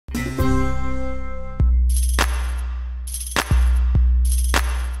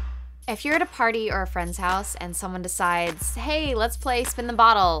If you're at a party or a friend's house and someone decides, hey, let's play Spin the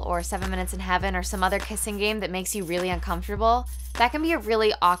Bottle or 7 Minutes in Heaven or some other kissing game that makes you really uncomfortable, that can be a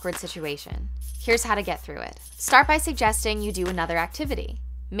really awkward situation. Here's how to get through it. Start by suggesting you do another activity.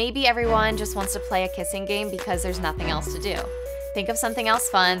 Maybe everyone just wants to play a kissing game because there's nothing else to do. Think of something else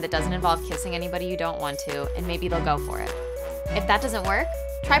fun that doesn't involve kissing anybody you don't want to, and maybe they'll go for it. If that doesn't work,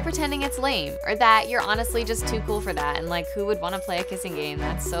 try pretending it's lame, or that you're honestly just too cool for that, and like, who would want to play a kissing game?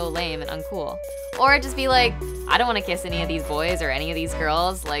 That's so lame and uncool. Or just be like, I don't want to kiss any of these boys or any of these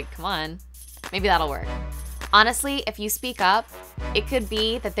girls, like, come on. Maybe that'll work. Honestly, if you speak up, it could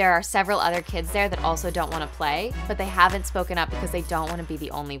be that there are several other kids there that also don't want to play, but they haven't spoken up because they don't want to be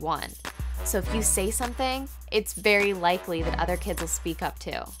the only one. So if you say something, it's very likely that other kids will speak up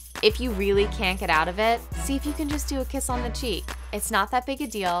too. If you really can't get out of it, see if you can just do a kiss on the cheek. It's not that big a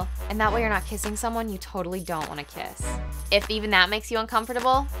deal, and that way you're not kissing someone you totally don't want to kiss. If even that makes you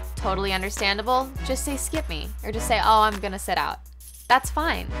uncomfortable, totally understandable, just say skip me, or just say, oh, I'm gonna sit out. That's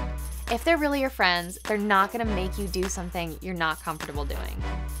fine. If they're really your friends, they're not gonna make you do something you're not comfortable doing.